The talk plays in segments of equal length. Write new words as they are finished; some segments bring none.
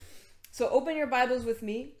So open your Bibles with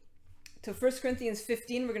me to 1 Corinthians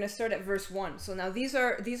 15. We're going to start at verse 1. So now these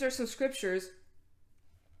are some scriptures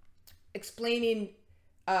explaining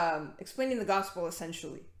the gospel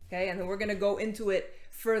essentially. Okay, and then we're going to go into it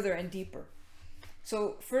further and deeper.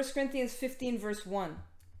 So 1 Corinthians 15 verse 1.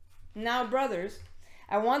 Now, brothers,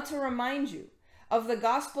 I want to remind you of the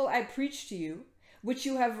gospel I preached to you, which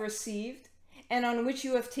you have received, and on which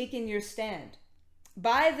you have taken your stand.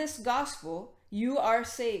 By this gospel you are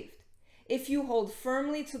saved, if you hold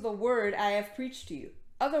firmly to the word I have preached to you.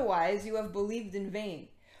 Otherwise you have believed in vain.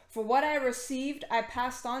 For what I received I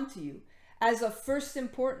passed on to you as of first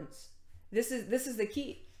importance. This is the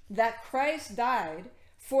key. That Christ died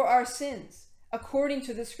for our sins, according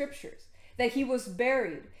to the scriptures. That he was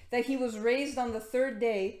buried. That he was raised on the third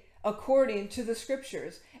day, according to the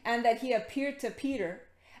scriptures. And that he appeared to Peter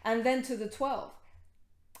and then to the 12.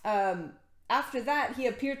 After that, he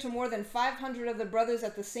appeared to more than 500 of the brothers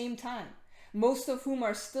at the same time, most of whom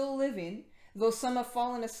are still living, though some have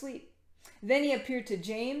fallen asleep. Then he appeared to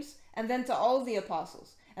James, and then to all the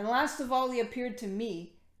apostles. And last of all, he appeared to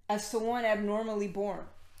me, as to one abnormally born.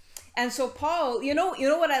 And so Paul, you know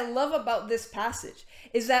what I love about this passage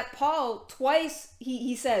is that Paul twice,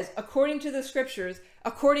 he says, according to the scriptures,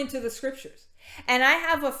 according to the scriptures. And I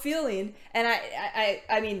have a feeling, and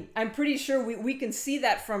I mean, I'm pretty sure we can see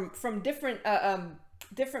that from different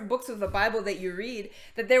books of the Bible that you read,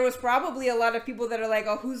 that there was probably a lot of people that are like,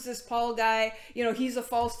 oh, who's this Paul guy? He's a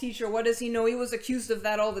false teacher. What does he know? He was accused of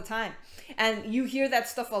that all the time. And you hear that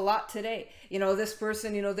stuff a lot today. This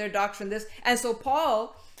person, their doctrine, this. And so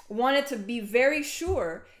Paul wanted to be very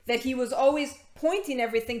sure that he was always pointing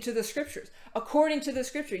everything to the scriptures, according to the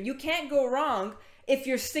scripture. You can't go wrong if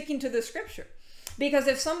you're sticking to the scripture. Because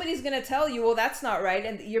if somebody's going to tell you, well, that's not right,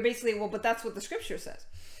 and you're basically, well, but that's what the scripture says.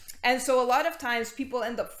 And so a lot of times people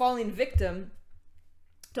end up falling victim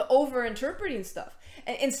to over-interpreting stuff,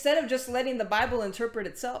 and instead of just letting the Bible interpret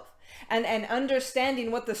itself and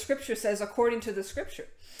understanding what the scripture says according to the scripture.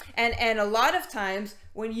 And a lot of times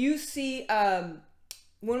when you see,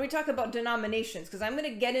 when we talk about denominations, because I'm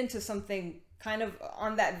going to get into something kind of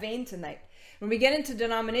on that vein tonight. When we get into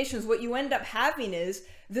denominations, what you end up having is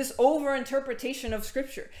this over-interpretation of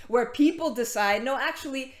scripture, where people decide, no,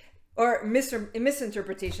 actually, or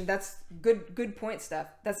misinterpretation. That's good point, Steph.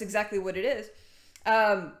 That's exactly what it is.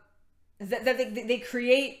 They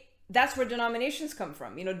create. That's where denominations come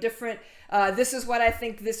from. Different. This is what I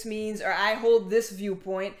think this means, or I hold this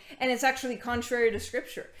viewpoint, and it's actually contrary to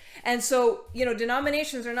scripture. And so,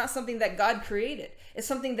 denominations are not something that God created. It's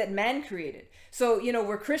something that man created. So,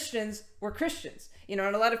 we're Christians. We're Christians. And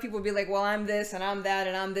a lot of people will be like, well, I'm this and I'm that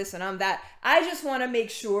and I'm this and I'm that. I just want to make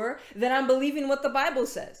sure that I'm believing what the Bible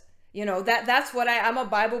says. That's what I'm a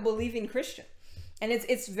Bible believing Christian. And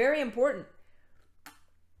it's very important.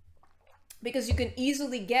 Because you can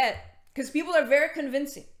easily because people are very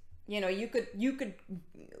convincing. You could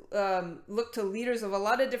look to leaders of a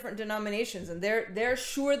lot of different denominations, and they're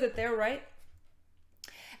sure that they're right,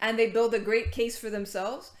 and they build a great case for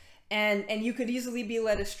themselves, and you could easily be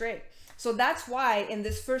led astray. So that's why in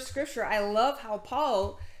this first scripture, I love how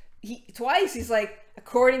Paul, he's like,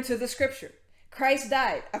 according to the scripture. Christ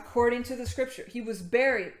died according to the scripture. He was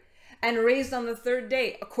buried and raised on the third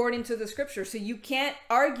day according to the scripture. So you can't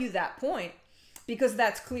argue that point because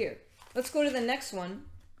that's clear. Let's go to the next one.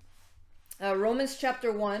 Romans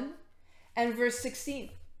chapter 1 and verse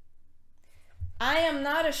 16. I am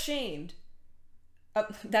not ashamed.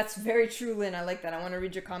 That's very true, Lynn. I like that. I want to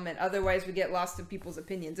read your comment. Otherwise, we get lost in people's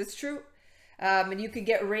opinions. It's true. And you could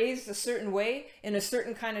get raised a certain way in a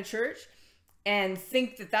certain kind of church and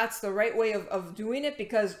think that that's the right way of doing it,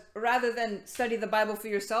 because rather than study the Bible for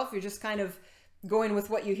yourself, you're just kind of going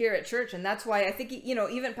with what you hear at church. And that's why I think,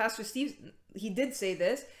 even Pastor Steve, he did say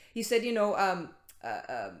this. He said,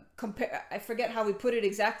 compare, I forget how we put it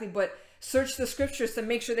exactly, but search the scriptures to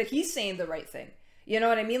make sure that he's saying the right thing. You know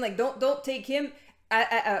what I mean? Like, don't take him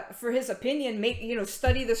for his opinion.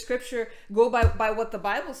 Study the scripture, go by what the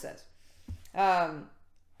Bible says.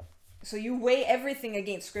 So you weigh everything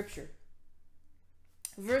against scripture.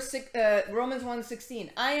 Romans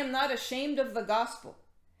 1:16. I am not ashamed of the gospel,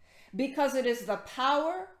 because it is the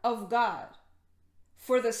power of God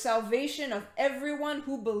for the salvation of everyone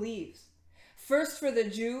who believes, first for the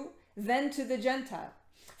Jew, then to the Gentile.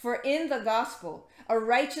 For in the gospel, a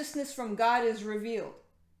righteousness from God is revealed,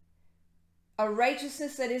 a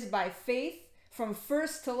righteousness that is by faith from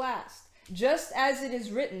first to last. Just as it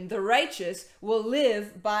is written, the righteous will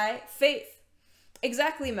live by faith.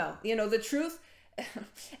 Exactly, Mel. The truth.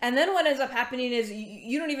 And then what ends up happening is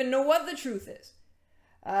you don't even know what the truth is.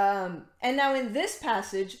 And now in this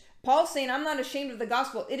passage, Paul's saying, I'm not ashamed of the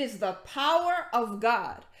gospel. It is the power of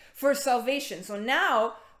God for salvation. So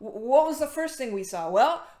now, what was the first thing we saw?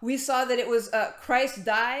 Well, we saw that it was Christ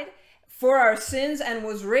died for our sins and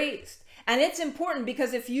was raised. And it's important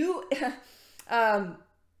because if you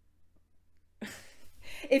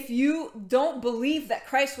if you don't believe that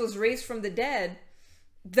Christ was raised from the dead,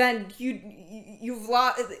 then you've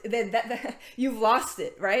lost you've lost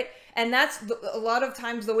it, right? And that's a lot of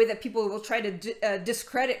times the way that people will try to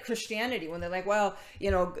discredit Christianity when they're like, well,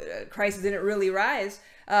 Christ didn't really rise.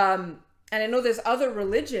 And I know there's other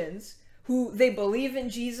religions who they believe in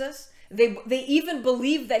Jesus. They even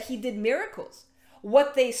believe that he did miracles.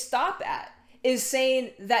 What they stop at is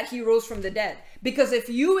saying that he rose from the dead. Because if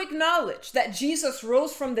you acknowledge that Jesus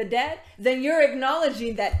rose from the dead, then you're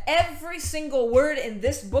acknowledging that every single word in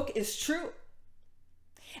this book is true.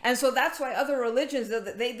 And so that's why other religions,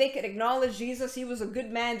 they could acknowledge Jesus, he was a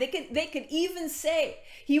good man. They could even say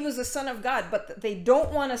he was the Son of God, but they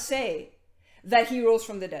don't want to say that he rose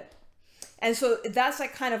from the dead. And so that's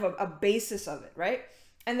like kind of a basis of it, right?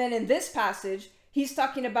 And then in this passage, he's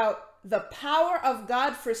talking about the power of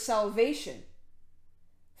God for salvation.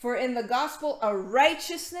 For in the gospel, a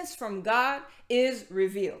righteousness from God is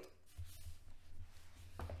revealed.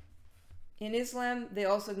 In Islam, they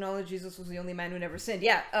also acknowledge Jesus was the only man who never sinned.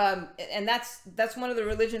 Yeah, and that's one of the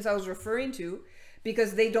religions I was referring to,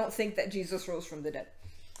 because they don't think that Jesus rose from the dead.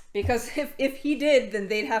 Because if he did, then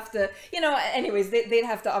they'd have to, anyways, they'd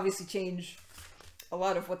have to obviously change a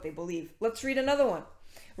lot of what they believe. Let's read another one.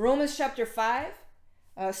 Romans chapter 5,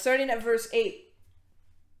 starting at verse 8.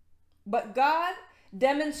 But God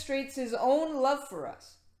demonstrates his own love for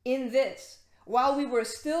us in this: while we were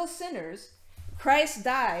still sinners, Christ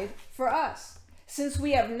died for us. Since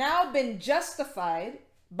we have now been justified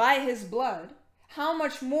by his blood, how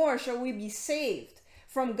much more shall we be saved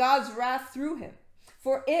from God's wrath through him?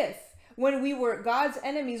 For if, when we were God's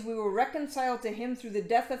enemies, we were reconciled to him through the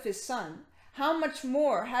death of his Son, how much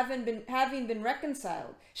more, having been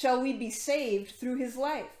reconciled, shall we be saved through his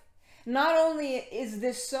life? Not only is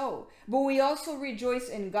this so, but we also rejoice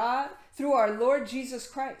in God through our Lord Jesus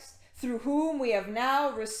Christ, through whom we have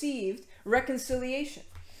now received reconciliation.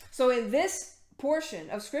 So in this portion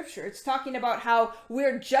of scripture, it's talking about how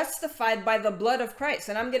we're justified by the blood of Christ.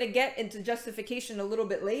 And I'm going to get into justification a little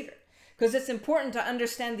bit later, because it's important to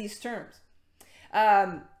understand these terms.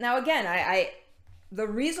 Now again, the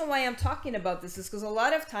reason why I'm talking about this is because a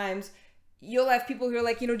lot of times you'll have people who are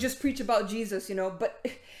like, just preach about Jesus, but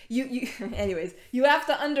anyways, you have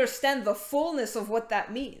to understand the fullness of what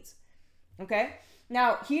that means. Okay?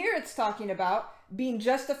 Now, here it's talking about being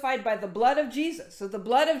justified by the blood of Jesus. So the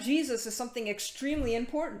blood of Jesus is something extremely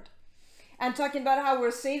important. And talking about how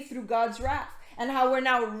we're saved through God's wrath and how we're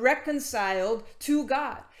now reconciled to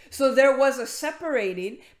God. So there was a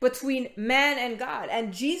separating between man and God.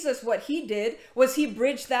 And Jesus, what he did was he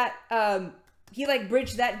bridged that,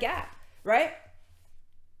 bridged that gap. Right?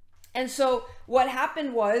 And so what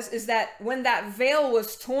happened is that when that veil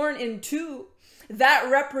was torn in two, that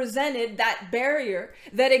represented that barrier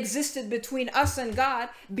that existed between us and God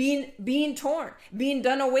being torn, being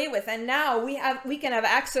done away with. And now we can have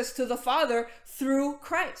access to the Father through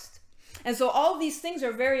Christ. And so all these things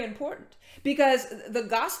are very important, because the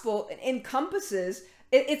gospel encompasses,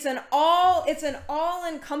 it's an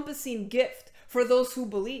all-encompassing gift for those who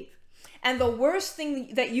believe. And the worst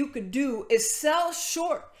thing that you could do is sell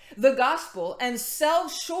short the gospel and sell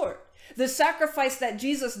short the sacrifice that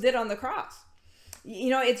Jesus did on the cross.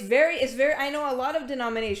 It's very, I know a lot of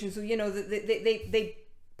denominations who, they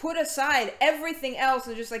put aside everything else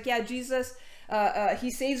and just like, yeah, Jesus,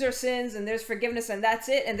 he saves our sins and there's forgiveness and that's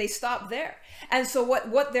it. And they stop there. And so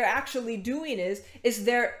what they're actually doing is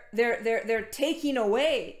they're taking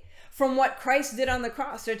away from what Christ did on the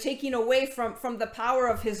cross. They're taking away from the power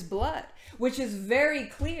of his blood, which is very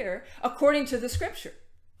clear according to the scripture.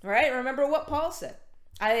 Right? Remember what Paul said.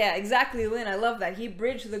 Yeah, exactly, Lynn. I love that. He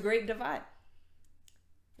bridged the great divide.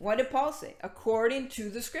 What did Paul say? According to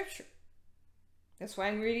the scripture. That's why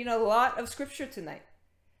I'm reading a lot of scripture tonight.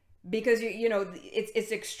 Because,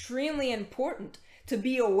 it's extremely important to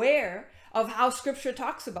be aware of how scripture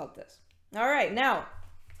talks about this. All right, now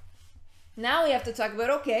we have to talk about,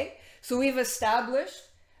 okay, so we've established,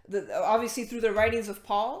 obviously through the writings of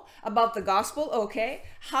Paul, about the gospel. Okay,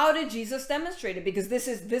 how did Jesus demonstrate it? Because this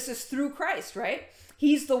is through Christ, right?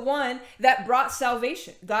 He's the one that brought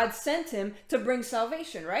salvation. God sent him to bring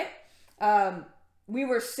salvation, right? We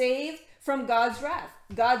were saved from God's wrath.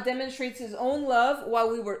 God demonstrates his own love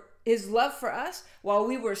his love for us while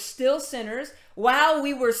we were still sinners. We're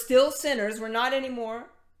not anymore.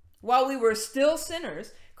 While we were still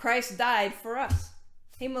sinners, Christ died for us.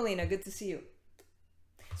 Hey, Melina, good to see you.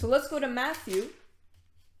 So let's go to Matthew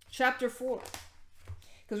chapter 4.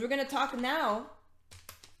 Because we're going to talk now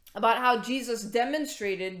about how Jesus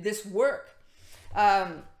demonstrated this work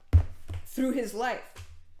through his life.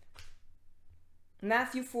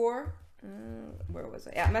 Matthew 4, where was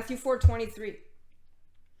I? Yeah, Matthew 4:23.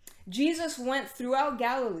 Jesus went throughout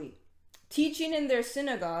Galilee, teaching in their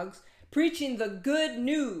synagogues, preaching the good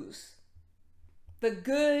news. The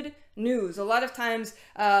good news. A lot of times,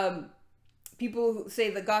 people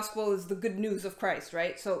say the gospel is the good news of Christ,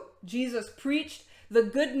 right? So Jesus preached the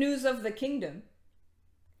good news of the kingdom,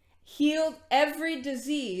 healed every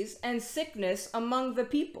disease and sickness among the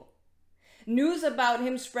people. News about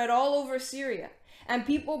him spread all over Syria, and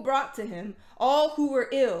people brought to him all who were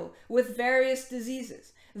ill with various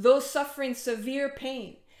diseases, those suffering severe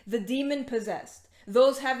pain, the demon-possessed,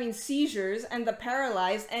 those having seizures, and the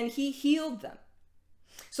paralyzed, and he healed them.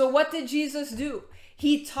 So what did Jesus do?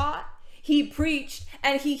 He taught, he preached,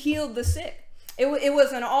 and he healed the sick. It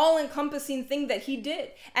was an all-encompassing thing that he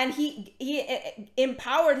did. And he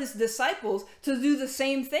empowered his disciples to do the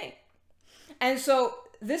same thing. And so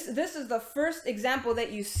this is the first example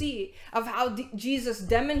that you see of how Jesus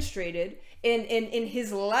demonstrated in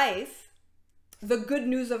his life the good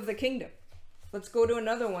news of the kingdom. Let's go to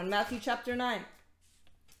another one. Matthew chapter 9.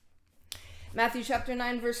 Matthew chapter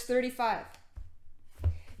 9, verse 35.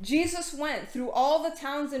 Jesus went through all the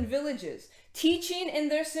towns and villages, teaching in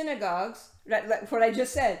their synagogues, like what I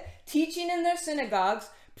just said, teaching in their synagogues,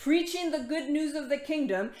 preaching the good news of the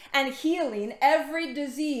kingdom, and healing every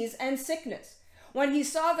disease and sickness. When he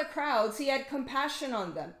saw the crowds, he had compassion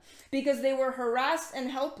on them, because they were harassed and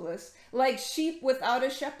helpless, like sheep without a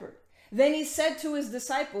shepherd. Then he said to his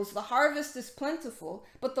disciples, "The harvest is plentiful,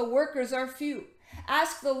 but the workers are few.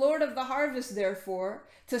 Ask the Lord of the harvest, therefore,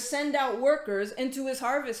 to send out workers into his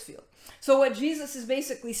harvest field." So what Jesus is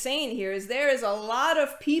basically saying here is there is a lot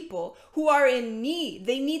of people who are in need.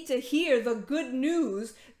 They need to hear the good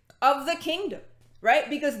news of the kingdom, right?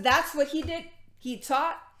 Because that's what he did. He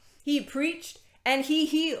taught, he preached, and he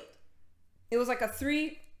healed. It was like a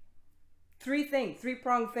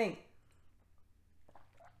three-pronged thing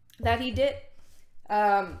that he did.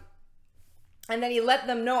 And then he let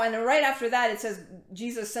them know. And then right after that, it says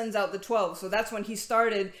Jesus sends out the 12. So that's when he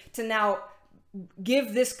started to now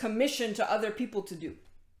give this commission to other people to do.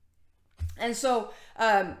 And so,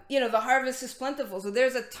 the harvest is plentiful. So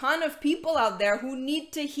there's a ton of people out there who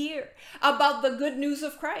need to hear about the good news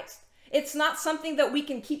of Christ. It's not something that we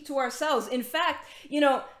can keep to ourselves. In fact,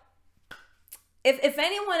 if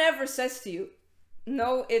anyone ever says to you,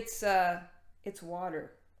 "No, it's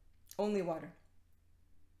water, only water."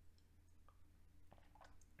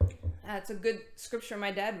 That's a good scripture my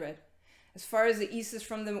dad read. As far as the east is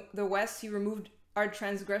from the west, he removed our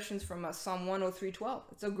transgressions from us. Psalm 103:12.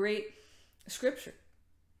 It's a great scripture.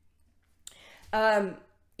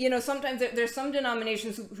 Sometimes there's some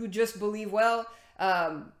denominations who just believe, God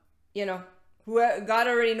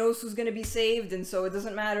already knows who's going to be saved, and so it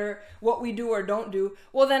doesn't matter what we do or don't do.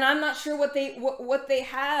 Well, then I'm not sure what they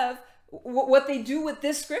do with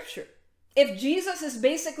this scripture. If Jesus is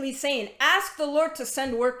basically saying, ask the Lord to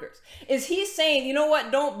send workers, is he saying, you know what,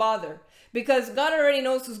 don't bother, because God already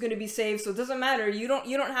knows who's going to be saved, so it doesn't matter, you don't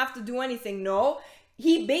have to do anything? No.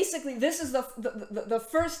 He basically, this is the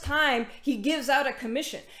first time he gives out a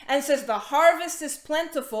commission and says the harvest is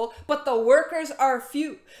plentiful, but the workers are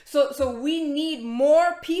few. So we need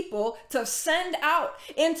more people to send out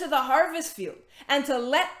into the harvest field and to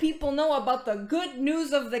let people know about the good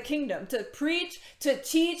news of the kingdom, to preach, to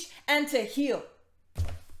teach, and to heal.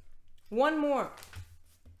 One more.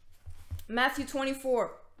 Matthew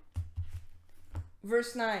 24,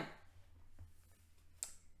 verse 9.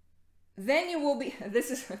 Then you will be,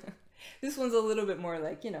 this one's a little bit more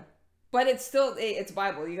like, but it's still, it's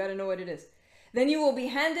Bible. You got to know what it is. Then you will be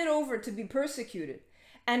handed over to be persecuted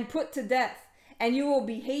and put to death, and you will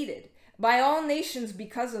be hated by all nations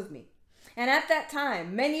because of me. And at that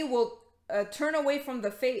time, many will turn away from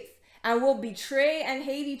the faith and will betray and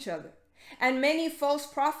hate each other. And many false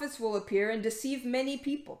prophets will appear and deceive many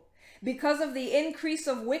people. Because of the increase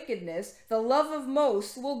of wickedness, the love of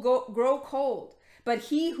most will grow cold. But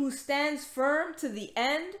he who stands firm to the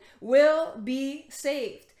end will be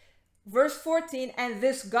saved. Verse 14, and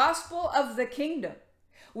this gospel of the kingdom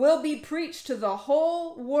will be preached to the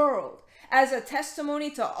whole world as a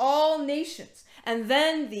testimony to all nations, and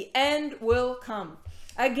then the end will come.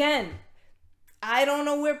 Again, I don't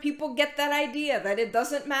know where people get that idea that it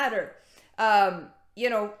doesn't matter.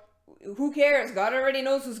 Who cares? God already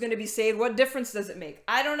knows who's going to be saved. What difference does it make?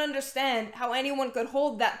 I don't understand how anyone could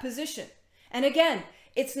hold that position. And again,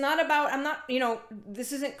 It's not about, I'm not,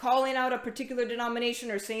 this isn't calling out a particular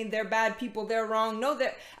denomination or saying they're bad people, they're wrong. No,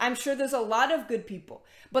 I'm sure there's a lot of good people.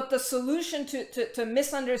 But the solution to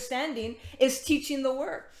misunderstanding is teaching the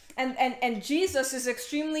word. And Jesus is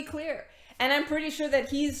extremely clear. And I'm pretty sure that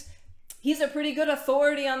he's a pretty good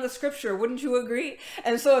authority on the scripture. Wouldn't you agree?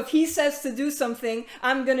 And so if he says to do something,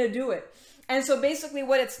 I'm going to do it. And so basically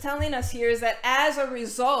what it's telling us here is that as a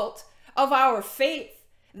result of our faith,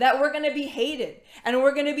 that we're going to be hated and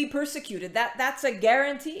we're going to be persecuted. That's a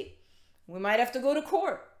guarantee. We might have to go to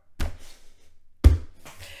court.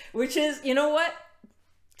 Which is, you know what?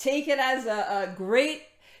 Take it as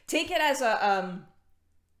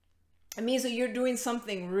it means that you're doing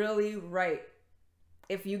something really right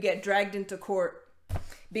if you get dragged into court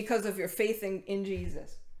because of your faith in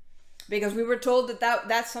Jesus. Because we were told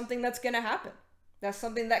that's something that's going to happen. That's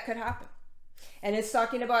something that could happen. And it's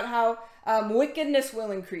talking about how wickedness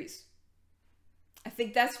will increase. I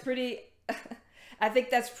think that's pretty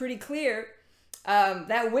clear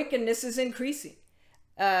that wickedness is increasing.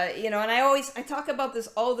 And I talk about this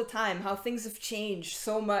all the time, how things have changed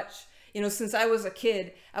so much. Since I was a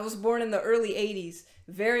kid. I was born in the early 80s,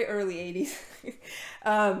 very early 80s.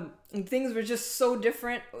 And things were just so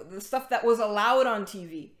different. The stuff that was allowed on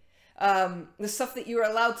TV, the stuff that you were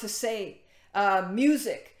allowed to say,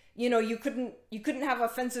 music. You couldn't have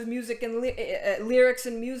offensive music and lyrics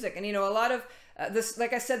in music. And, a lot of this,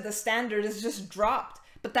 like I said, the standard is just dropped.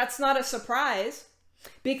 But that's not a surprise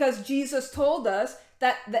because Jesus told us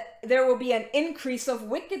that there will be an increase of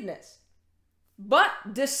wickedness. But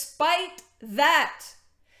despite that,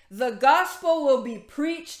 the gospel will be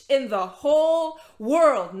preached in the whole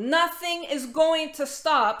world. Nothing is going to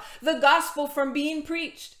stop the gospel from being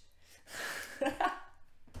preached.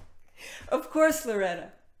 Of course,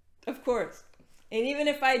 Loretta. Of course. And even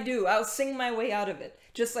if I do, I'll sing my way out of it,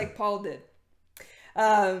 just like Paul did.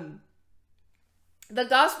 The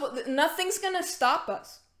gospel, nothing's going to stop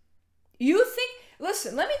us.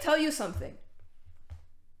 Listen, let me tell you something.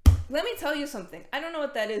 I don't know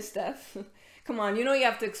what that is, Steph. Come on, you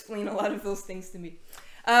have to explain a lot of those things to me.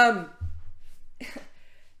 The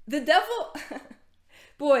devil,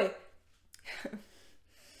 boy,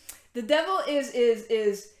 the devil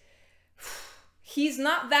is he's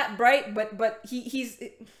not that bright, but he's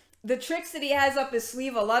the tricks that he has up his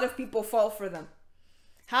sleeve, a lot of people fall for them.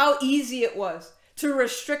 How easy it was to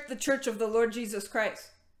restrict the church of the Lord Jesus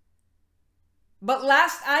Christ. But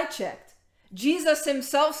last I checked, Jesus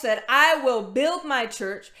himself said, I will build my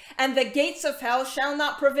church and the gates of hell shall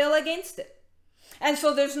not prevail against it. And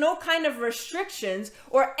so there's no kind of restrictions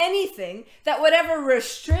or anything that would ever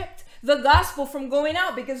restrict the gospel from going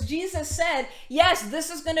out, because Jesus said, yes, this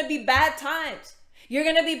is going to be bad times. You're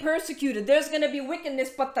going to be persecuted. There's going to be wickedness,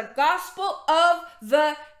 but the gospel of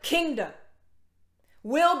the kingdom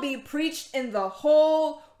will be preached in the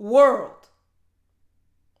whole world.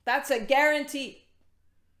 That's a guarantee.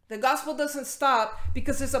 The gospel doesn't stop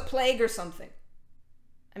because there's a plague or something.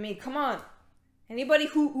 I mean, come on. Anybody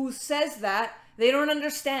who says that, they don't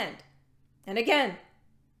understand. And again,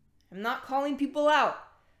 I'm not calling people out,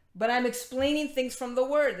 but I'm explaining things from the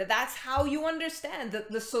word. That's how you understand.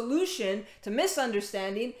 The solution to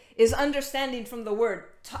misunderstanding is understanding from the word.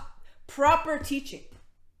 Proper teaching.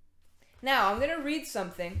 Now, I'm going to read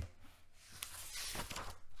something.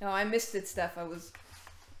 Oh, I missed it, Steph.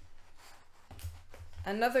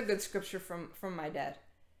 Another good scripture from my dad.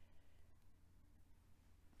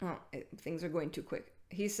 Oh, things are going too quick.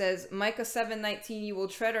 He says, Micah 7:19, you will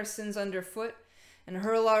tread our sins underfoot and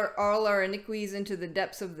hurl all our iniquities into the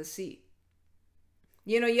depths of the sea.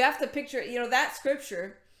 You have to picture, that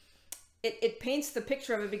scripture, it paints the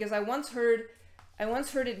picture of it, because I once heard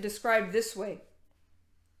it described this way.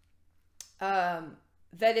 That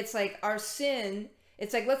it's like our sin,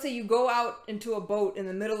 it's like, let's say you go out into a boat in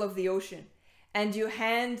the middle of the ocean and you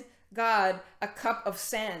hand God a cup of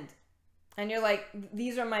sand. And you're like,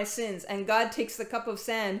 these are my sins. And God takes the cup of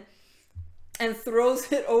sand and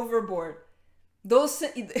throws it overboard.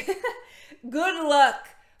 Good luck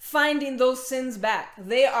finding those sins back.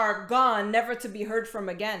 They are gone, never to be heard from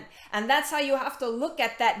again. And that's how you have to look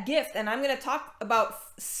at that gift. And I'm going to talk about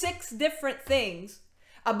 6 different things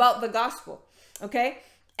about the gospel. Okay?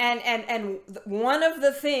 And one of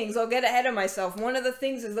the things, I'll get ahead of myself, one of the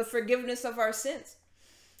things is the forgiveness of our sins.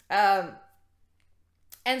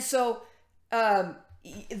 And so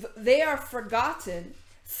they are forgotten,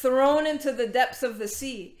 thrown into the depths of the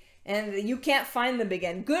sea, and you can't find them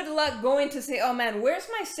again. Good luck going to say, oh man, where's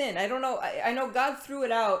my sin? I don't know. I know God threw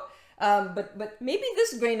it out, but maybe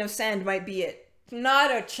this grain of sand might be it. Not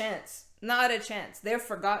a chance. Not a chance. They're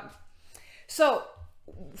forgotten. So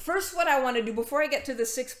first, what I want to do before I get to the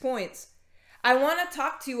 6 points, I want to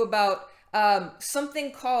talk to you about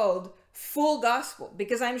something called full gospel,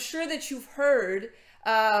 because I'm sure that you've heard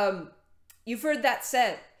that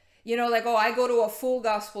said, like, oh, I go to a full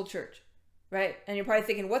gospel church, right? And you're probably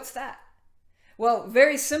thinking, what's that? Well,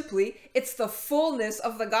 very simply, it's the fullness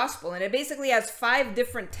of the gospel, and it basically has 5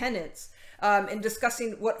 different tenets in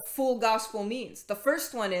discussing what full gospel means. The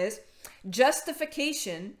first one is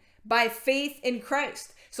justification by faith in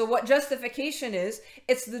Christ. So what justification is,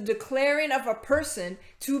 it's the declaring of a person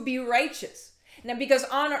to be righteous. Now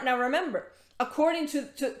remember, according to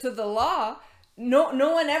the law, no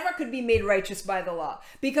one ever could be made righteous by the law,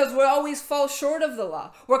 because we always fall short of the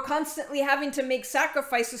law. We're constantly having to make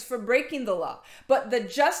sacrifices for breaking the law. But the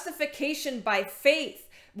justification by faith,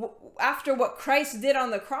 after what Christ did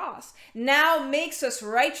on the cross, now makes us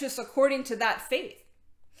righteous according to that faith.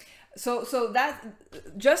 So that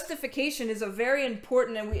justification is a very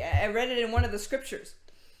important, and I read it in one of the scriptures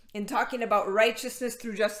in talking about righteousness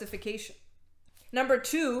through justification. Number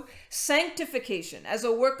 2, sanctification as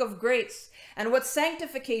a work of grace. And what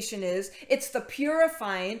sanctification is, it's the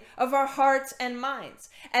purifying of our hearts and minds.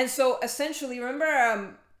 And so essentially,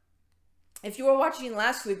 remember, if you were watching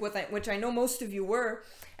last week, which I know most of you were,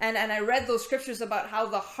 and I read those scriptures about how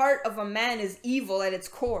the heart of a man is evil at its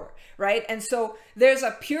core, right? And so there's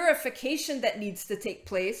a purification that needs to take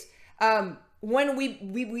place when we're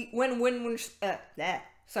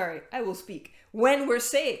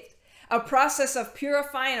saved. A process of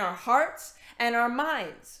purifying our hearts and our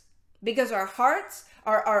minds, because our hearts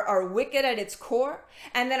are wicked at its core,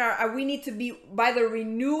 and then we need to be by the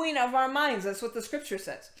renewing of our minds. That's what the scripture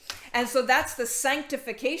says. And so that's the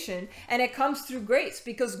sanctification, and it comes through grace,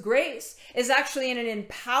 because grace is actually an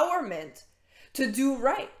empowerment to do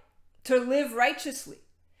right, to live righteously.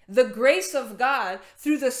 The grace of God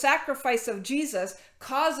through the sacrifice of Jesus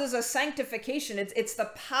causes a sanctification. It's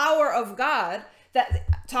the power of God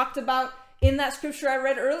that talked about in that scripture I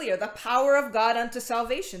read earlier, the power of God unto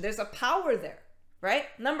salvation. There's a power there, right?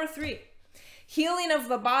 Number 3, healing of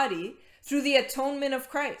the body through the atonement of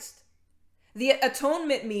Christ. The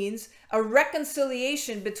atonement means a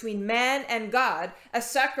reconciliation between man and God, a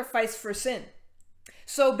sacrifice for sin.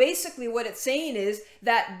 So basically what it's saying is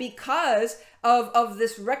that because of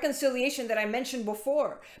this reconciliation that I mentioned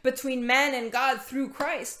before between man and God through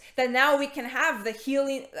Christ, that now we can have the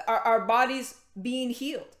healing, our bodies being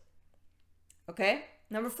healed. Okay?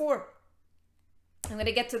 Number 4. I'm going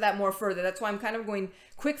to get to that more further. That's why I'm kind of going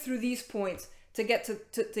quick through these points to get to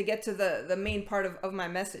the main part of my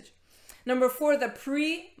message. Number 4, the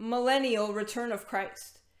pre-millennial return of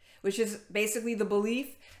Christ, which is basically the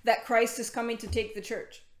belief that Christ is coming to take the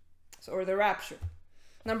church, or the rapture.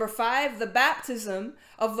 Number 5, the baptism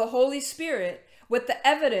of the Holy Spirit with the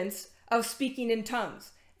evidence of speaking in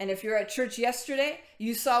tongues. And if you're at church yesterday,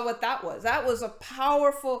 you saw what that was. That was a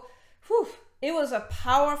powerful, it was a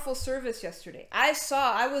powerful service yesterday. I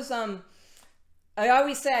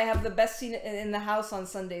always say I have the best seat in the house on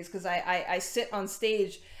Sundays, because I sit on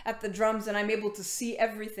stage at the drums and I'm able to see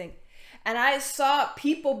everything. And I saw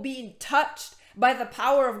people being touched by the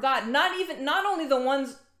power of God. Not only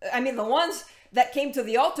the ones that came to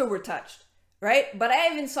the altar were touched, right? But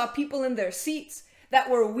I even saw people in their seats that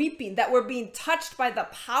were weeping, that were being touched by the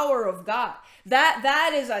power of God.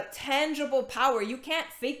 That is a tangible power. You can't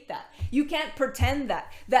fake that. You can't pretend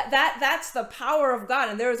that. That's the power of God.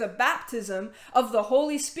 And there is a baptism of the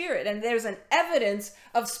Holy Spirit, and there's an evidence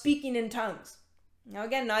of speaking in tongues. Now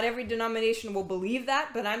again, not every denomination will believe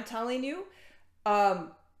that, but I'm telling you,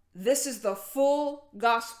 this is the full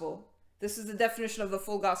gospel. This is the definition of the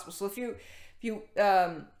full gospel. So if you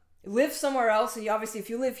live somewhere else, and if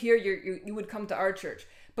you live here, you would come to our church.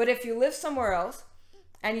 But if you live somewhere else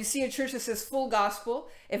and you see a church that says full gospel,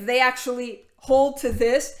 if they actually hold to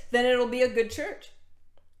this, then it'll be a good church.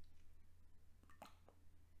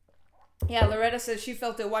 Yeah, Loretta says she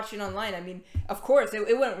felt it watching online. I mean, of course,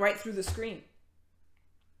 it went right through the screen.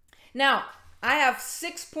 Now, I have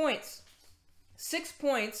 6 points. 6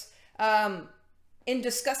 points in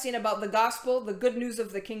discussing about the gospel, the good news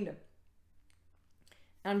of the kingdom.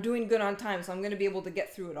 I'm doing good on time, so I'm going to be able to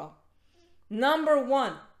get through it all. Number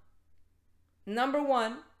one,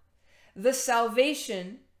 the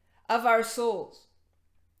salvation of our souls.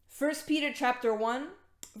 1 Peter chapter 1,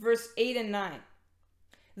 verse 8 and 9.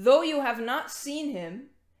 Though you have not seen him,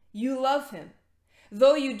 you love him.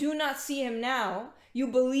 Though you do not see him now, you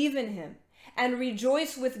believe in him and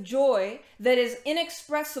rejoice with joy that is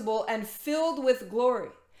inexpressible and filled with glory,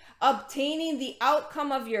 obtaining the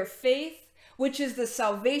outcome of your faith, which is the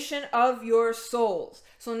salvation of your souls.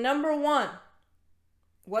 So number 1,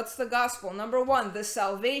 What's the gospel? Number one, the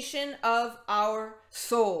salvation of our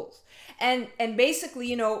souls. And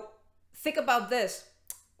basically, think about this.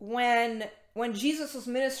 When Jesus was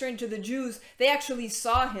ministering to the Jews, they actually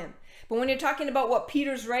saw him. But when you're talking about what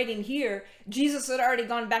Peter's writing here, Jesus had already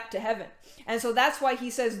gone back to heaven. And so that's why he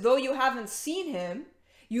says, though you haven't seen him,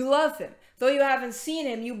 you love him. Though you haven't seen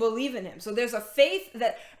him, you believe in him. So there's a faith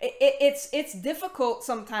that it's difficult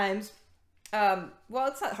sometimes. Well,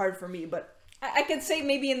 it's not hard for me, but I could say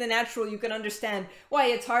maybe in the natural you can understand why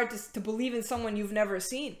it's hard to believe in someone you've never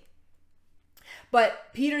seen.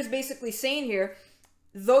 But Peter's basically saying here,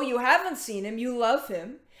 though you haven't seen him, you love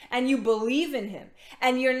him and you believe in him.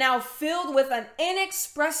 And you're now filled with an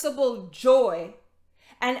inexpressible joy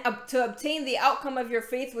and to obtain the outcome of your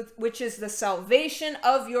faith, which is the salvation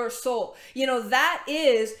of your soul.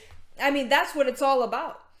 That's what it's all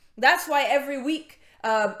about. That's why every week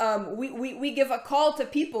we give a call to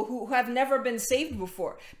people who have never been saved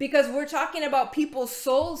before, because we're talking about people's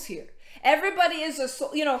souls here. Everybody is a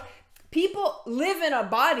soul. People live in a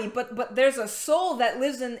body, but there's a soul that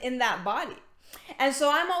lives in that body. And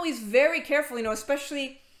so I'm always very careful,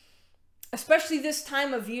 especially this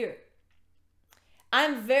time of year.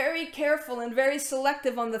 I'm very careful and very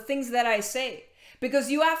selective on the things that I say, because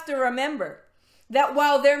you have to remember that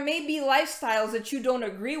while there may be lifestyles that you don't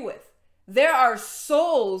agree with, there are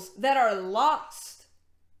souls that are lost.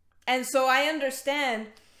 And so I understand,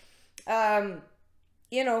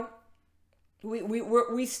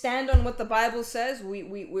 we stand on what the Bible says.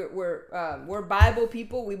 We're Bible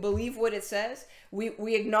people. We believe what it says.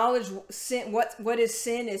 We acknowledge sin. What is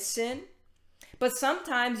sin. But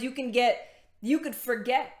sometimes you could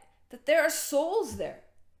forget that there are souls there.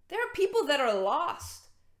 There are people that are lost.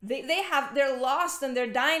 They're lost and they're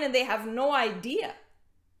dying and they have no idea.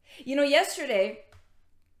 Yesterday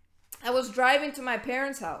I was driving to my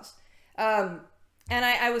parents' house, and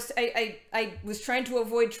I was trying to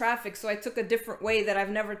avoid traffic, so I took a different way that I've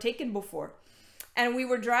never taken before. And we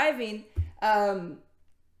were driving, and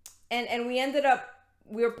we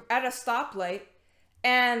were at a stoplight,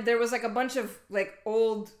 and there was like a bunch of like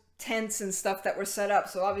old tents and stuff that were set up.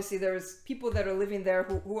 So obviously there was people that are living there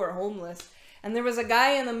who are homeless. And there was a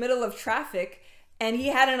guy in the middle of traffic, and he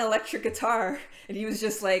had an electric guitar, and he was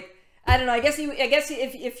just like, I don't know. I guess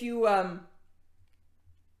if you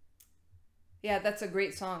yeah, that's a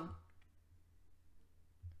great song.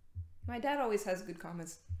 My dad always has good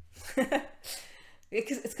comments.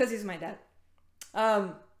 It's because he's my dad.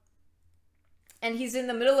 And he's in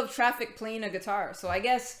the middle of traffic playing a guitar. So I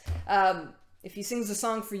guess if he sings a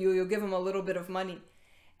song for you, you'll give him a little bit of money.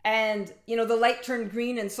 And, the light turned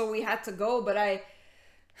green, and so we had to go. But I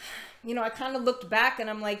kind of looked back, and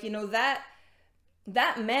I'm like,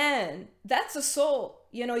 that man, that's a soul.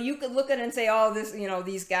 You could look at it and say, oh, this,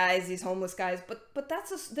 these guys, these homeless guys, but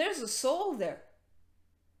there's a soul there.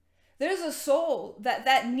 There's a soul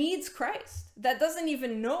that needs Christ, that doesn't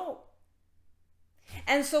even know.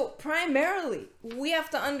 And so primarily, we have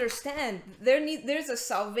to understand there's a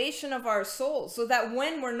salvation of our souls, so that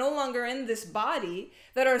when we're no longer in this body,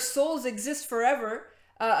 that our souls exist forever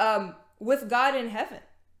with God in heaven.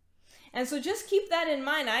 And so just keep that in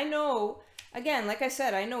mind. I know, again, like I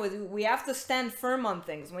said, I know we have to stand firm on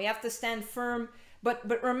things. We have to stand firm, but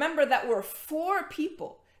remember that we're for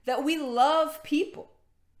people, that we love people.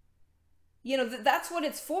 That's what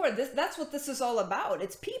it's for. That's what this is all about.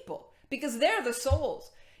 It's people. Because they're the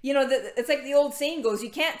souls. It's like the old saying goes, you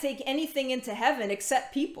can't take anything into heaven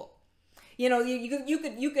except people. You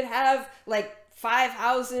could have like 5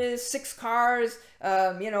 houses, 6 cars,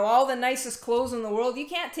 all the nicest clothes in the world. You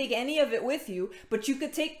can't take any of it with you, but you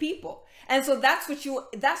could take people. And so that's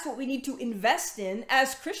what we need to invest in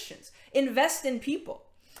as Christians. Invest in people.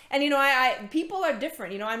 And people are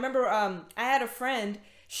different. I remember I had a friend,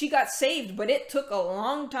 she got saved, but it took a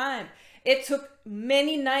long time. It took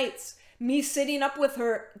many nights, me sitting up with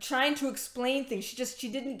her trying to explain things. She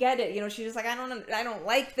didn't get it. She just like, I don't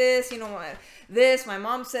like this, my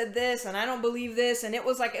mom said this and I don't believe this. And it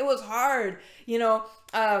was hard,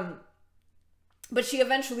 but she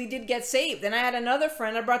eventually did get saved. And I had another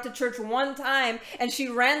friend I brought to church one time, and she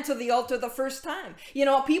ran to the altar the first time.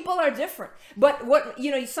 People are different. But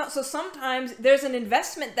so sometimes there's an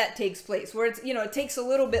investment that takes place where it's, it takes a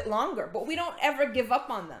little bit longer, but we don't ever give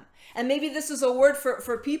up on them. And maybe this is a word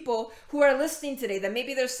for people who are listening today, that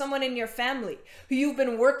maybe there's someone in your family who you've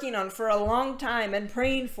been working on for a long time and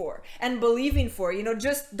praying for and believing for.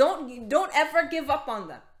 Just don't ever give up on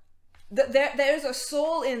them. There's a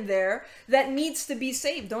soul in there that needs to be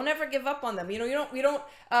saved. Don't ever give up on them. You don't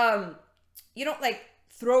like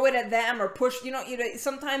throw it at them or push.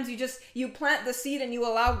 Sometimes you plant the seed and you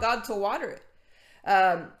allow God to water it.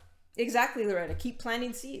 Exactly, Loretta. Keep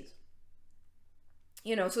planting seeds.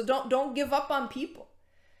 So don't give up on people,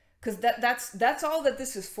 because that's all that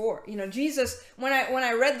this is for. Jesus, when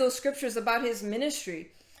I read those scriptures about his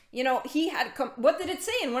ministry, he had what did it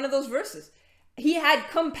say in one of those verses? He had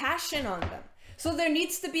compassion on them. So there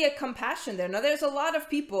needs to be a compassion there. Now, there's a lot of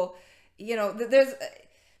people, you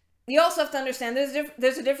also have to understand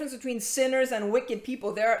there's a difference between sinners and wicked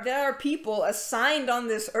people. There are people assigned on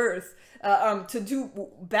this earth to do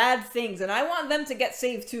bad things, and I want them to get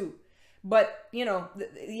saved too. But you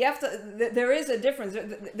have to. There is a difference.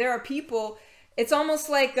 There are people. It's almost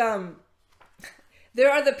like there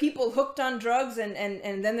are the people hooked on drugs, and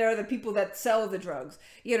then there are the people that sell the drugs.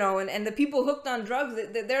 And the people hooked on drugs,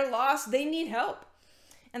 they're lost. They need help,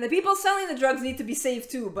 and the people selling the drugs need to be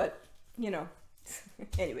saved too. But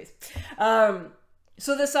anyways,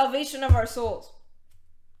 so the salvation of our souls.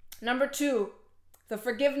 Number 2, the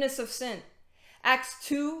forgiveness of sin. Acts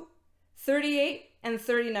 2:38 and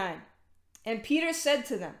 39. And Peter said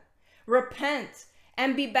to them, "Repent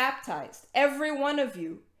and be baptized, every one of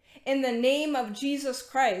you, in the name of Jesus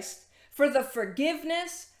Christ, for the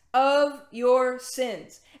forgiveness of your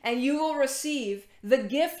sins, and you will receive the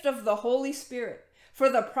gift of the Holy Spirit. For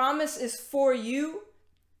the promise is for you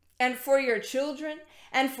and for your children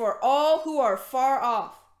and for all who are far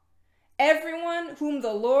off, everyone whom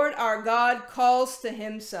the Lord our God calls to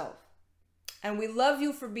himself." And we love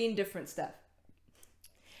you for being different, Steph.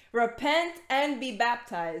 Repent and be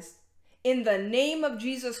baptized in the name of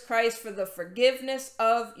Jesus Christ for the forgiveness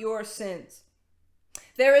of your sins.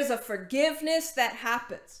 There is a forgiveness that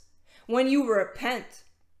happens when you repent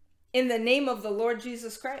in the name of the Lord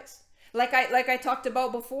Jesus Christ. Like I talked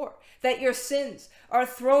about before, that your sins are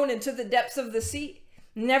thrown into the depths of the sea,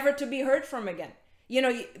 never to be heard from again.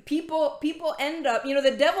 People end up,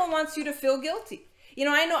 the devil wants you to feel guilty.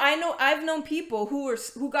 I've known people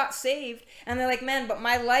who got saved, and they're like, "Man, but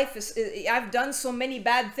my life I've done so many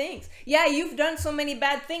bad things." Yeah, you've done so many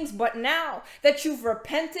bad things, but now that you've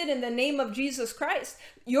repented in the name of Jesus Christ,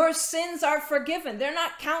 your sins are forgiven. They're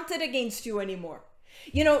not counted against you anymore.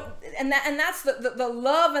 And that's the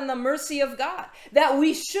love and the mercy of God, that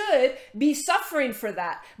we should be suffering for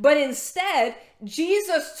that. But instead,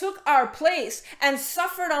 Jesus took our place and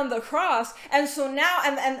suffered on the cross. And so now,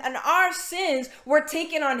 and our sins were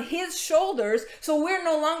taken on his shoulders. So we're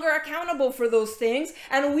no longer accountable for those things.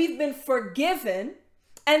 And we've been forgiven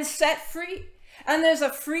and set free. And there's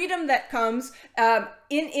a freedom that comes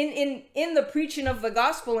in the preaching of the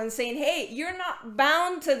gospel and saying, "Hey, you're not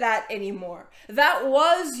bound to that anymore. That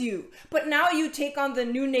was you. But now you take on the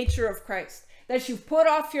new nature of Christ. That you've put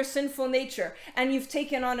off your sinful nature and you've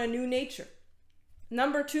taken on a new nature."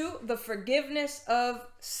 Number 2, the forgiveness of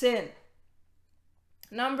sin.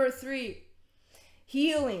 Number 3,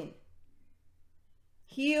 healing.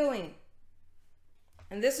 Healing.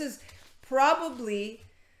 And this is probably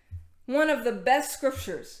one of the best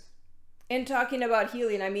scriptures in talking about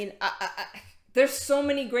healing. I mean, there's so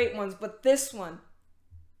many great ones, but this one,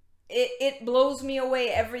 it blows me away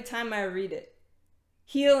every time I read it.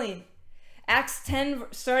 Healing. Acts 10,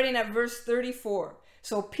 starting at verse 34.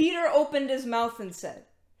 "So Peter opened his mouth and said,"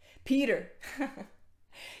 Peter,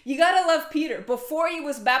 you gotta love Peter. Before he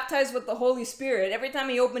was baptized with the Holy Spirit, every time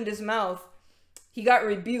he opened his mouth, he got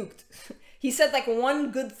rebuked. He said like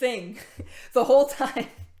one good thing the whole time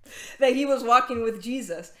that he was walking with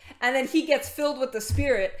Jesus. And then he gets filled with the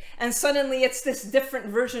Spirit, and suddenly it's this different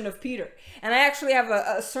version of Peter. And I actually have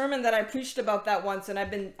a sermon that I preached about that once, and I've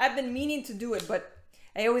been meaning to do it, but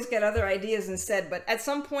I always get other ideas instead. But at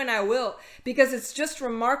some point I will, because it's just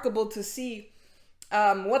remarkable to see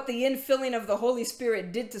what the infilling of the Holy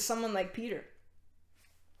Spirit did to someone like Peter.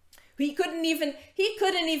 He couldn't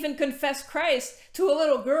even confess Christ to a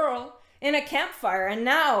little girl in a campfire, and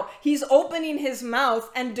now he's opening his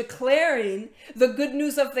mouth and declaring the good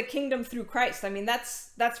news of the kingdom through Christ. I mean,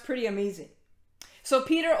 that's pretty amazing. So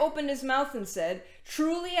Peter opened his mouth and said,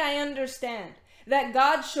 "Truly I understand that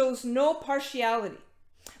God shows no partiality,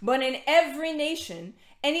 but in every nation,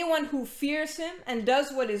 anyone who fears him and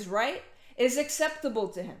does what is right is acceptable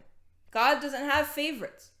to him." God doesn't have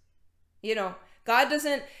favorites. God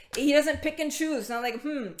doesn't pick and choose. Not like,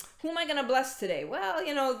 who am I going to bless today? Well,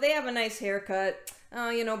 they have a nice haircut,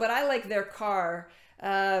 but I like their car.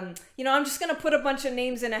 I'm just going to put a bunch of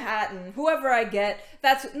names in a hat, and whoever I get,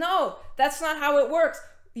 that's not how it works.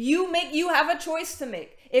 You have a choice to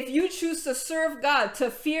make. If you choose to serve God, to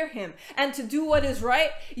fear him, and to do what is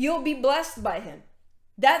right, you'll be blessed by him.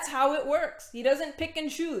 That's how it works. He doesn't pick and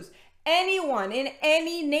choose anyone in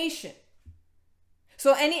any nation.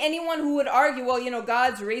 So anyone who would argue, well,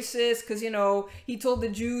 God's racist because, he told the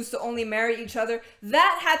Jews to only marry each other,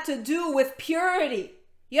 that had to do with purity.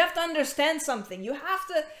 You have to understand something. You have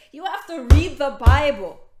to read the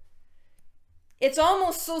Bible. It's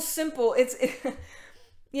almost so simple.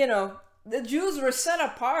 The Jews were set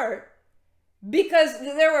apart because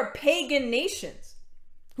there were pagan nations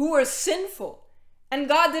who were sinful, and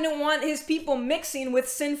God didn't want his people mixing with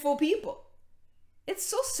sinful people. It's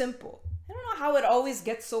so simple. I don't know how it always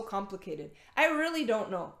gets so complicated. I really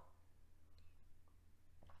don't know.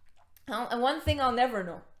 And one thing I'll never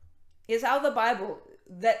know is how the Bible,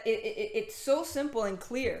 that it's so simple and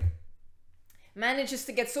clear, manages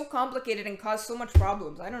to get so complicated and cause so much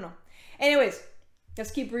problems. I don't know. Anyways,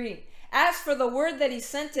 let's keep reading. As for the word that he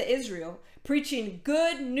sent to Israel, preaching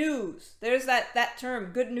good news. There's that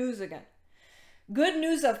term, good news again. Good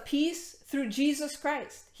news of peace through Jesus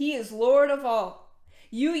Christ. He is Lord of all.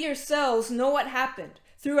 You yourselves know what happened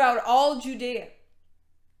throughout all Judea,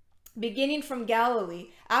 beginning from Galilee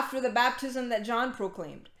after the baptism that John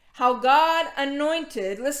proclaimed. How God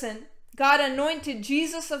anointed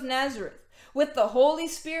Jesus of Nazareth with the Holy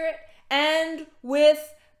Spirit and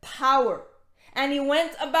with power. And he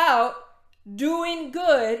went about doing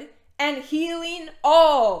good and healing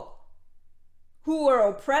all who were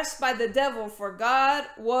oppressed by the devil, for God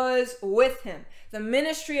was with him. The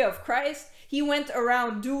ministry of Christ, he went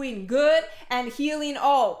around doing good and healing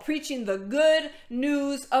all, preaching the good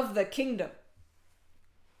news of the kingdom.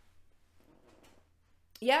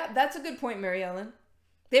 Yeah, that's a good point, Mary Ellen.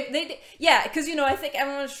 Yeah, because, I think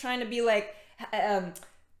everyone's trying to be like,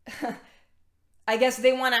 I guess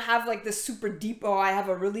they want to have like this super deep, I have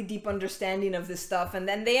a really deep understanding of this stuff. And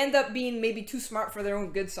then they end up being maybe too smart for their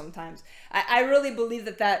own good sometimes. I really believe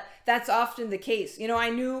that's often the case. I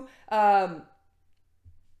knew,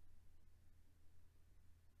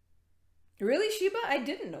 really, Sheba? I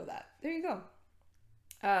didn't know that. There you go.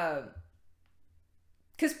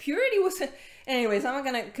 Because purity was, anyways, I'm not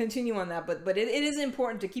going to continue on that, but it is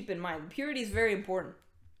important to keep in mind. Purity is very important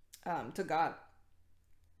to God.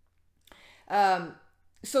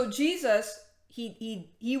 So Jesus,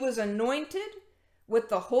 he was anointed with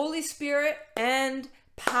the Holy Spirit and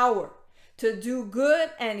power to do good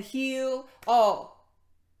and heal all.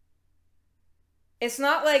 It's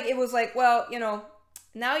not like it was like, well,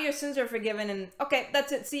 now your sins are forgiven and okay,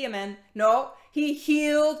 that's it. See you, man. No, he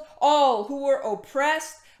healed all who were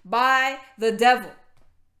oppressed by the devil.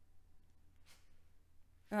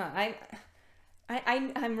 I'm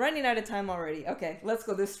running out of time already. Okay, let's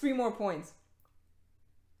go. There's 3 more points.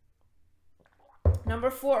 Number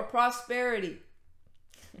 4, prosperity.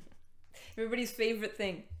 Everybody's favorite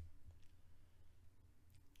thing.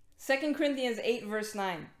 2 Corinthians 8 verse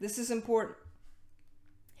 9. This is important.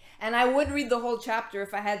 And I would read the whole chapter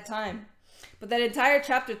if I had time. But that entire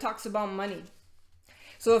chapter talks about money.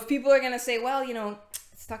 So if people are going to say, well,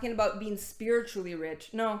 it's talking about being spiritually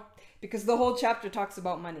rich. No, because the whole chapter talks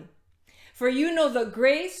about money. For you know the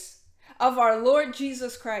grace of our Lord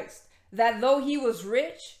Jesus Christ, that though he was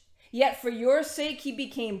rich, yet for your sake he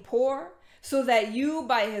became poor, so that you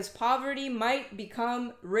by his poverty might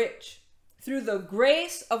become rich, through the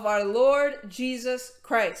grace of our Lord Jesus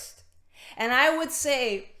Christ. And I would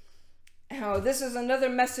say, this is another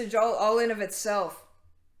message all in of itself.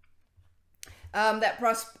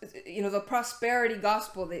 The prosperity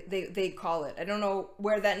gospel, they call it. I don't know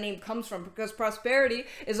where that name comes from, because prosperity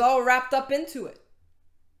is all wrapped up into it.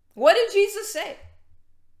 What did Jesus say?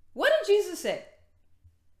 What did Jesus say?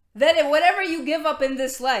 That if whatever you give up in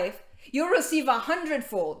this life, you'll receive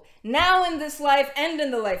 100-fold, now in this life and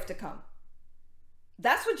in the life to come.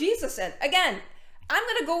 That's what Jesus said. Again, I'm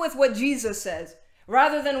going to go with what Jesus says,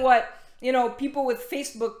 rather than what, people with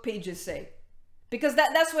Facebook pages say. Because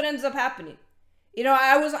that's what ends up happening.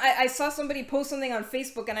 I saw somebody post something on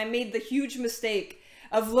Facebook and I made the huge mistake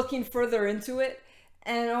of looking further into it.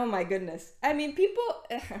 And oh my goodness. I mean, people,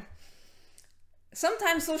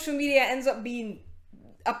 sometimes social media ends up being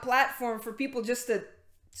a platform for people just to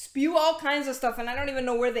spew all kinds of stuff, and I don't even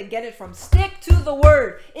know where they get it from. Stick to the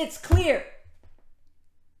word. It's clear.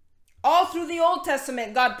 All through the Old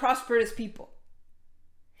Testament, God prospered his people.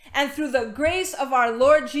 And through the grace of our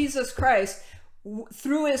Lord Jesus Christ,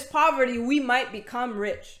 through his poverty, we might become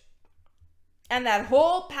rich. And that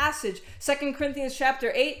whole passage, 2 Corinthians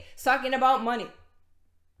chapter 8, is talking about money.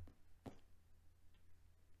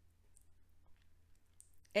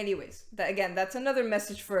 Anyways, that's another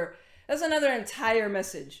message that's another entire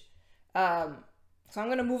message. So I'm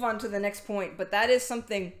going to move on to the next point, but that is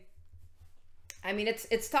something, I mean,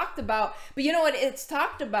 it's talked about, but you know what? It's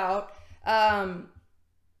talked about,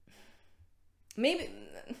 maybe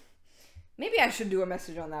Maybe I should do a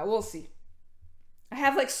message on that. We'll see. I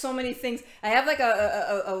have like so many things. I have like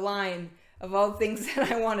a line of all things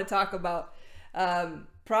that I want to talk about.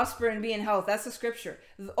 Prosper and be in health. That's the scripture.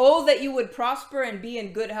 Oh, that you would prosper and be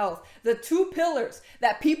in good health. The two pillars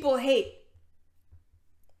that people hate,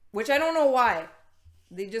 which I don't know why.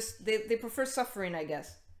 They prefer suffering, I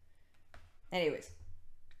guess. Anyways,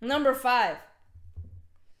 number 5.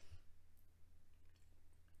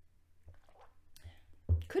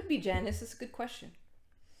 Could be Janice. That's a good question.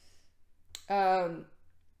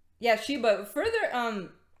 Yeah, Sheba, further,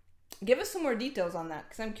 give us some more details on that,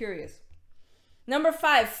 because I'm curious. Number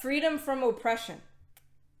 5, freedom from oppression.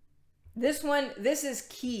 This is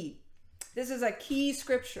key. This is a key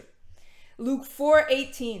scripture. Luke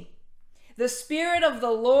 4:18. The Spirit of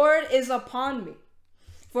the Lord is upon me,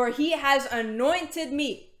 for he has anointed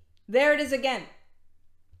me. There it is again.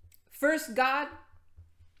 First, God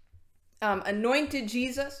anointed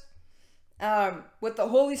Jesus with the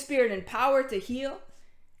Holy Spirit and power to heal.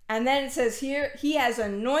 And then it says here, he has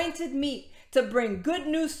anointed me to bring good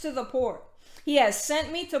news to the poor. He has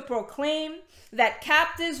sent me to proclaim that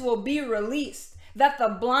captives will be released, that the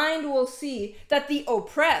blind will see, that the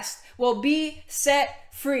oppressed will be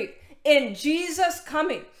set free. In Jesus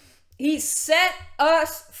coming, he set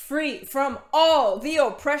us free from all the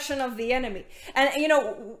oppression of the enemy. And,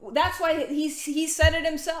 that's why he said it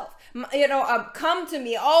himself. Come to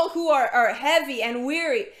me, all who are heavy and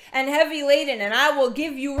weary and heavy laden, and I will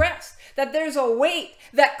give you rest. That there's a weight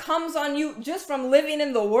that comes on you just from living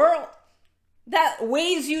in the world that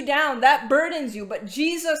weighs you down, that burdens you. But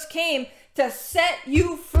Jesus came to set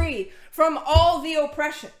you free from all the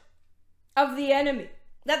oppression of the enemy.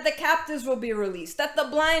 That the captives will be released, that the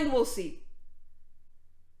blind will see.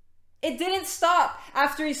 It didn't stop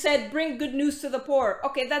after he said, bring good news to the poor.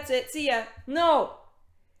 Okay, that's it. See ya. No.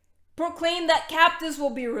 Proclaim that captives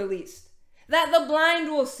will be released, that the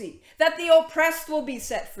blind will see, that the oppressed will be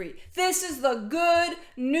set free. This is the good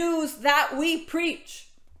news that we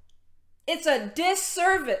preach. It's a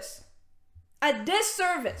disservice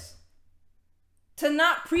to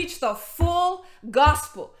not preach the full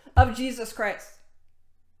gospel of Jesus Christ.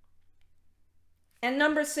 And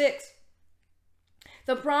number 6,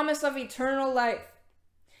 the promise of eternal life.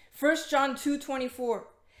 1 John 2:24.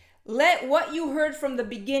 Let what you heard from the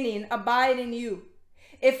beginning abide in you.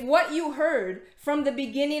 If what you heard from the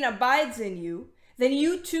beginning abides in you, then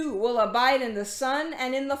you too will abide in the Son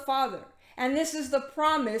and in the Father. And this is the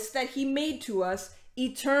promise that he made to us,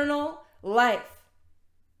 eternal life.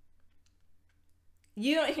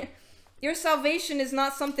 Your salvation is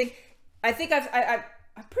not something, I think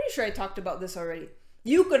I'm pretty sure I talked about this already.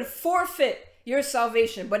 You could forfeit your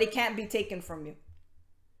salvation, but it can't be taken from you.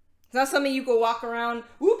 It's not something you could walk around,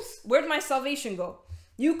 oops, where'd my salvation go?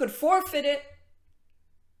 You could forfeit it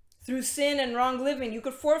through sin and wrong living. You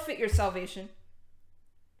could forfeit your salvation,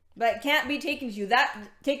 but it can't be taken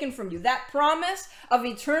from you. That promise of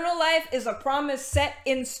eternal life is a promise set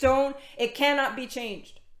in stone. It cannot be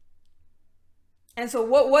changed. And so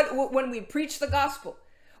what when we preach the gospel,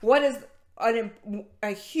 what is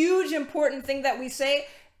a huge important thing that we say?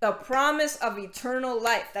 The promise of eternal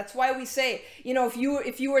life. That's why we say,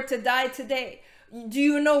 if you were to die today, do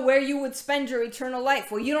you know where you would spend your eternal life?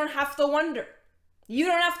 Well, you don't have to wonder. You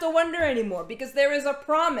don't have to wonder anymore, because there is a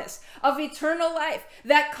promise of eternal life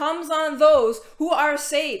that comes on those who are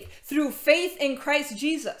saved through faith in Christ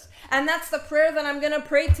Jesus. And that's the prayer that I'm going to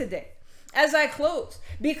pray today as I close,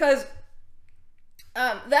 because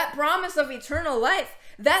that promise of eternal life,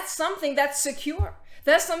 that's something that's secure.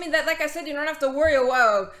 That's something that, like I said, you don't have to worry,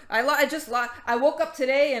 well, I woke up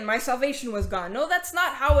today and my salvation was gone. No, that's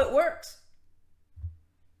not how it works.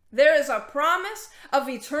 There is a promise of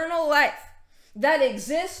eternal life that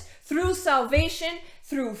exists through salvation,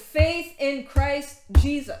 through faith in Christ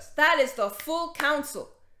Jesus. That is the full counsel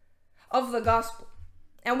of the gospel.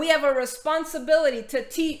 And we have a responsibility to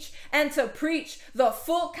teach and to preach the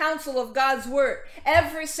full counsel of God's word.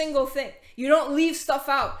 Every single thing. You don't leave stuff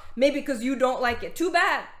out, maybe because you don't like it. Too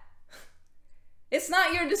bad. It's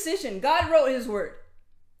not your decision. God wrote his word.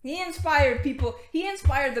 He inspired people. He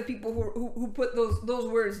inspired the people who put those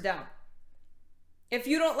words down. If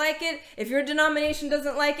you don't like it, if your denomination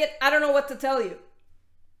doesn't like it, I don't know what to tell you.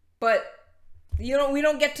 But we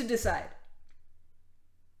don't get to decide.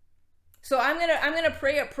 So I'm gonna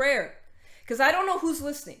pray a prayer, because I don't know who's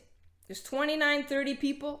listening. There's 29, 30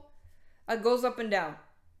 people. It goes up and down.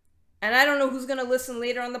 And I don't know who's gonna listen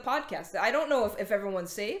later on the podcast. I don't know if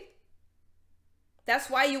everyone's saved. That's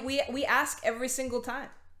why we ask every single time.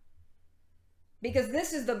 Because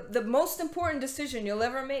this is the most important decision you'll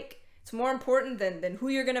ever make. It's more important than who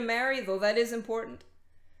you're gonna marry, though that is important.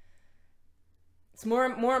 It's more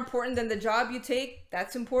important than the job you take.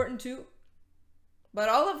 That's important too. But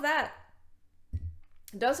all of that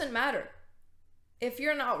doesn't matter if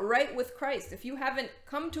you're not right with Christ. If you haven't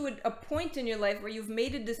come to a point in your life where you've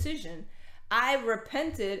made a decision, I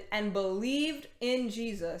repented and believed in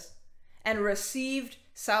Jesus and received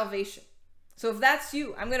salvation. So if that's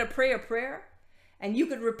you, I'm going to pray a prayer and you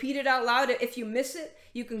could repeat it out loud. If you miss it,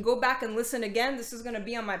 you can go back and listen again. This is going to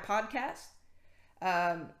be on my podcast.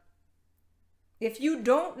 If you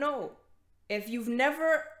don't know, if you've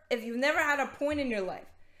never had a point in your life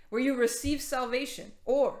where you received salvation,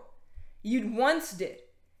 or you once did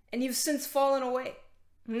and you've since fallen away,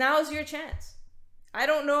 now's your chance. I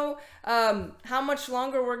don't know how much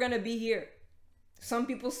longer we're going to be here. Some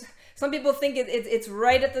people think it's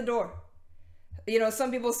right at the door. Some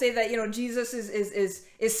people say that, Jesus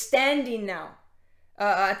is standing now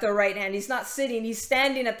at the right hand. He's not sitting. He's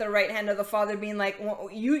standing at the right hand of the Father, being like, well,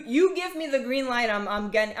 you give me the green light.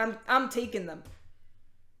 I'm taking them.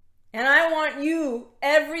 And I want you,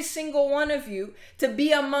 every single one of you, to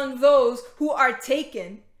be among those who are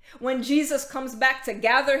taken when Jesus comes back to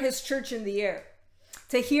gather his church in the air,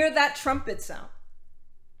 to hear that trumpet sound.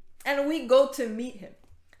 And we go to meet him.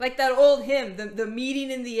 Like that old hymn, the meeting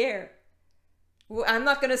in the air. I'm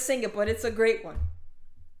not going to sing it, but it's a great one.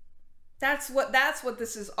 That's what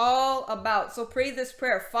this is all about. So pray this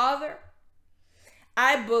prayer. Father,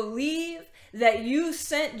 I believe that you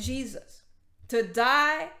sent Jesus to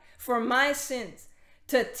die for my sins,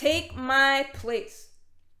 to take my place.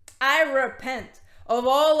 I repent of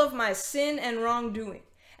all of my sin and wrongdoing,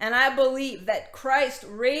 and I believe that Christ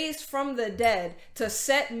raised from the dead to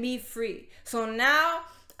set me free. So now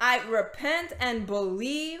I repent and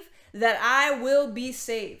believe that I will be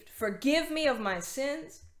saved. Forgive me of my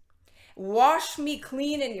sins. Wash me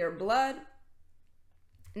clean in your blood.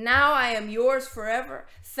 Now I am yours forever.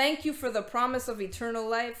 Thank you for the promise of eternal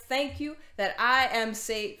life. Thank you that I am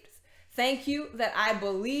saved. Thank you that I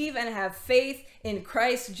believe and have faith in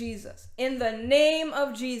Christ Jesus. In the name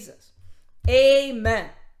of Jesus. Amen.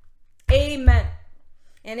 Amen.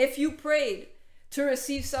 And if you prayed to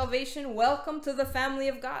receive salvation, welcome to the family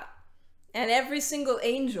of God. And every single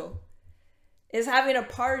angel is having a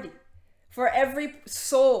party for every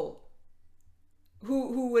soul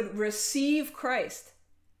who would receive Christ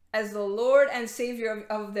as the Lord and Savior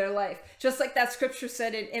of their life. Just like that scripture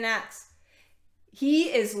said in Acts.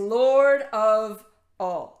 He is Lord of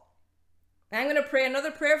all. And I'm going to pray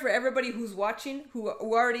another prayer for everybody who's watching, who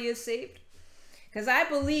already is saved. Because I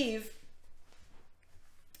believe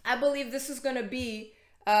this is going to be,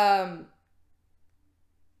 I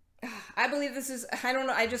don't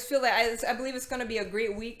know, I just feel like I believe it's going to be a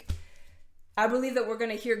great week. I believe that we're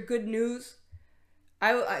going to hear good news.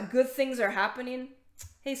 Good things are happening.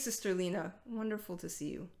 Hey, Sister Lena, wonderful to see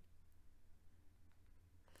you.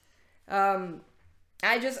 I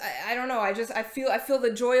don't know. I feel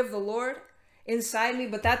the joy of the Lord inside me,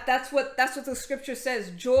 but that's what the scripture says.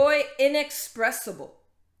 Joy inexpressible.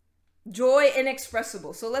 Joy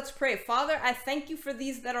inexpressible. So let's pray. Father, I thank you for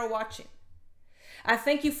these that are watching. I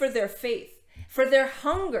thank you for their faith, for their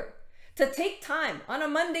hunger to take time on a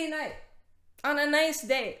Monday night, on a nice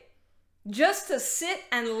day, just to sit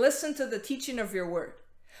and listen to the teaching of your word.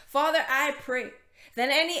 Father, I pray that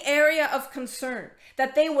any area of concern,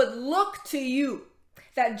 that they would look to you,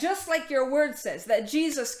 that just like your word says, that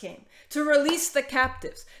Jesus came to release the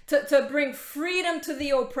captives, to bring freedom to the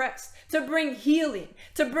oppressed, to bring healing,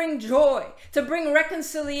 to bring joy, to bring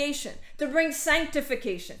reconciliation, to bring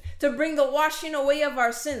sanctification, to bring the washing away of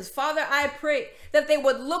our sins. Father, I pray that they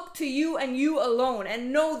would look to you and you alone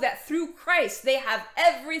and know that through Christ they have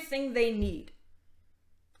everything they need.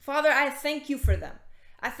 Father, I thank you for them.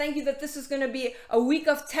 I thank you that this is going to be a week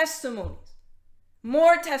of testimonies.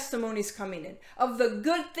 More testimonies coming in of the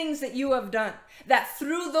good things that you have done, that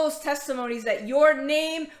through those testimonies that your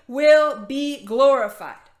name will be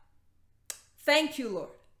glorified. Thank you, Lord.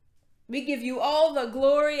 We give you all the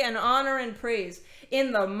glory and honor and praise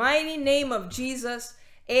in the mighty name of Jesus.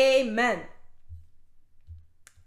 Amen.